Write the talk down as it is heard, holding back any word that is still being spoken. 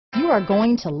are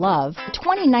going to love the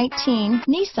 2019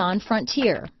 Nissan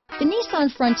Frontier. The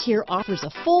Nissan Frontier offers a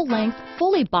full-length,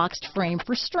 fully boxed frame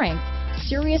for strength,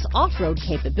 serious off-road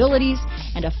capabilities,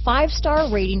 and a 5-star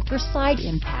rating for side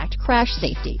impact crash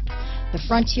safety. The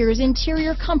Frontier's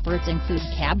interior comforts include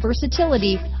cab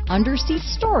versatility, under-seat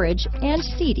storage, and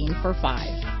seating for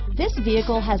 5. This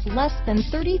vehicle has less than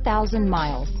 30,000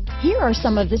 miles. Here are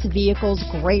some of this vehicle's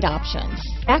great options: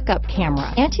 backup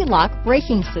camera, anti-lock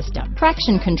braking system,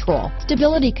 traction control,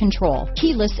 stability control,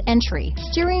 keyless entry,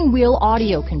 steering wheel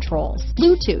audio controls,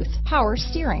 Bluetooth, power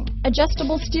steering,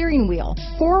 adjustable steering wheel,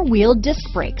 4-wheel disc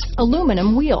brakes,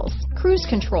 aluminum wheels, cruise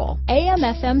control,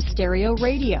 AM/FM stereo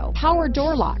radio, power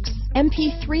door locks,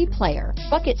 MP3 player,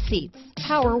 bucket seats,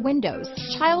 power windows,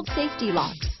 child safety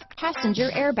locks,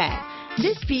 passenger airbag.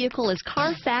 This vehicle is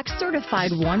CARFAX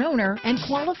certified one owner and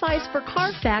qualifies for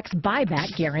CARFAX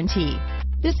buyback guarantee.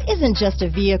 This isn't just a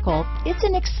vehicle, it's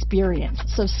an experience,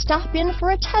 so stop in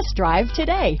for a test drive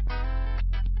today.